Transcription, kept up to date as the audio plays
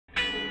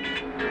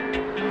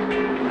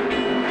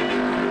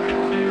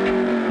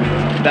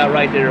about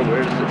right there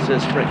where it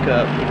says Sprint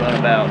Cup. We run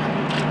about,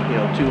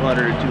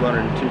 200,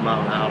 202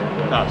 mile an hour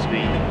top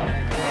speed.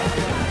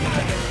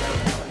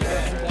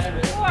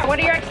 What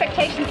are your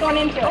expectations going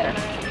into it?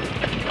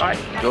 All right.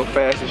 Go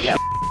fast as shit.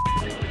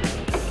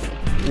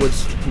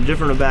 What's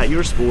different about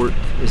your sport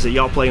is that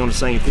y'all play on the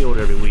same field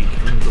every week,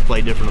 but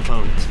play different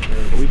opponents.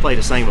 We play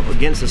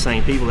against the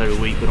same people every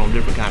week, but on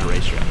different kind of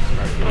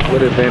racetracks.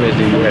 What advantage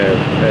do you have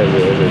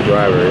as a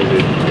driver? Is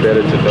it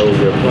better to know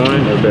your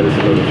opponent or better to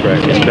know the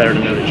track? It's better to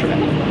know the track,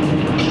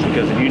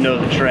 because if you know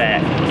the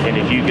track and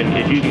if you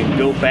can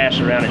go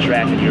faster around the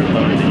track than your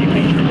opponent, then you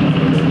beat your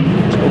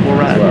opponent. Let's go for a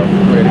ride. Well,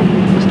 ready?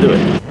 Let's do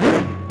it.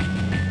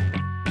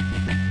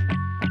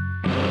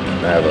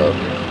 I have a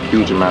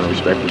huge amount of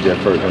respect for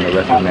Jeff Burton and the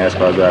rest of the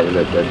NASCAR drivers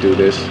that do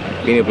this.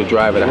 Being able to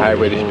drive at a high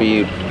rate of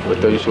speed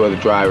with 32 other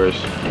drivers,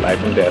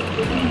 life and death.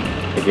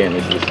 Again,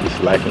 it's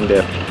life and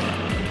death.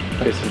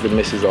 This is the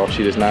missus off.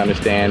 She does not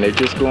understand. They're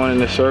just going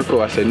in a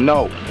circle. I said,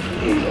 no,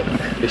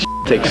 this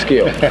takes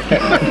skill.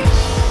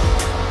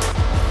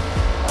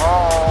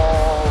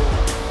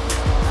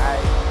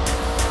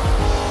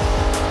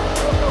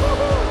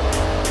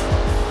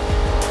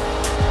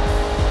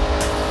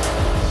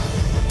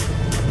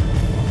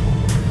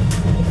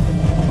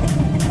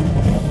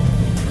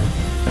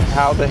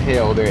 How the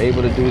hell they're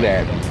able to do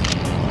that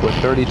with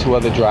 32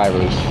 other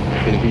drivers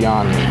is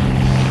beyond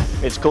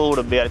me. It's cool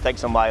to be able to take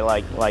somebody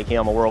like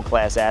him, a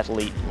world-class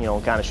athlete,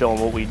 kind of show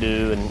him what we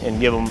do and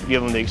give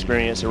him the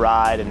experience to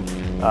ride.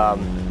 And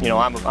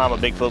I'm a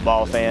big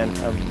football fan.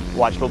 I've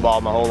watched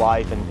football my whole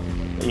life,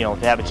 and to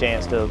have a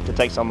chance to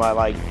take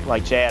somebody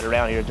like Chad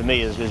around here, to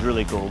me is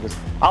really cool. Because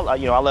I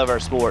love our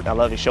sport. I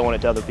love showing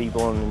it to other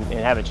people and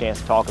having a chance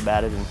to talk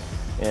about it,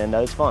 and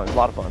it's fun. It's a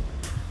lot of fun.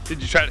 Did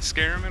you try to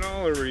scare him at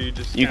all, or were you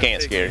just? You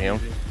can't scare him.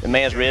 The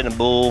man's riding a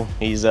bull.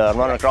 He's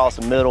running across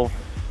the middle.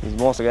 He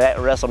wants to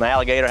wrestle an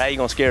alligator. How you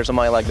gonna scare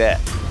somebody like that?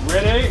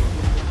 Ready?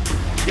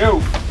 Go.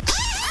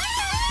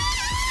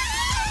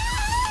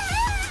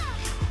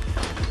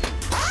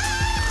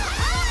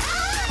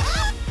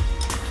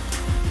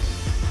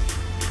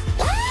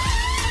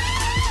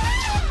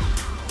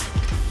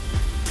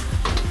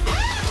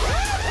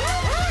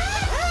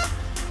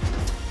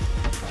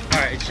 All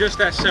right, it's just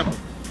that simple.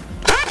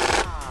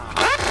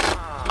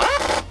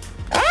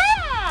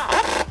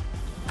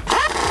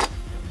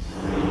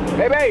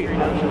 Hey, babe,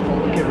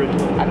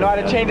 I know how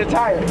to change a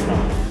tire.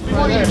 We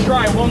want you to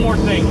try one more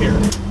thing here.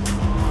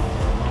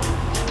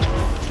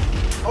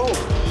 Oh,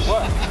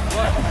 what?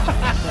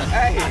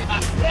 Hey.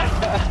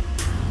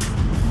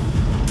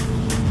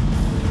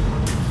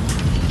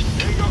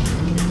 There you go.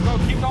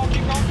 Keep going.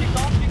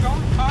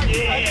 All right,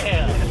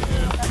 Yeah.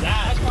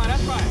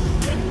 That's fine.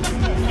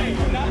 Hey,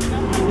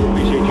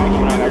 Appreciate you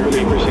coming out. I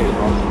really appreciate it,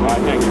 boss. All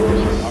right, thank you. All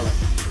right.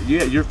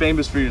 Yeah, you're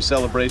famous for your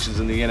celebrations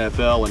in the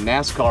NFL. In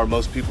NASCAR,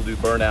 most people do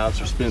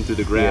burnouts or spin through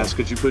the grass. Yeah.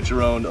 Could you put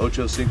your own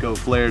Ochocinco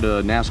flair to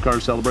a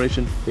NASCAR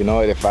celebration? You know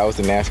what? If I was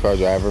a NASCAR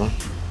driver,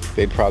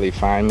 they'd probably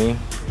find me.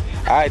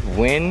 I'd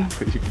win,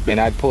 and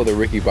I'd pull the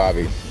Ricky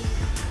Bobby.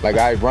 Like,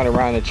 I'd run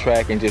around the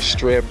track and just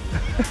strip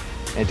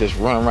and just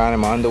run around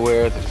in my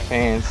underwear, the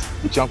fans,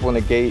 jump on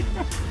the gate.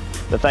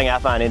 The thing I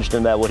find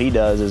interesting about what he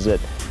does is that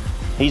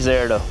he's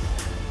there to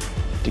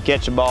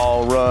catch a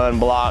ball, run,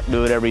 block,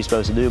 do whatever he's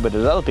supposed to do, but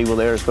there's other people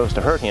there who are supposed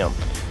to hurt him,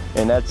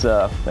 and that's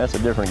a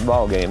different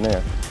ball game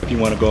there. If you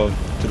want to go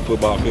to the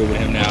football field with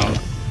him now?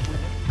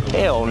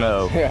 Hell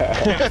no.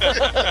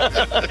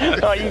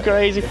 Are you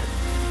crazy?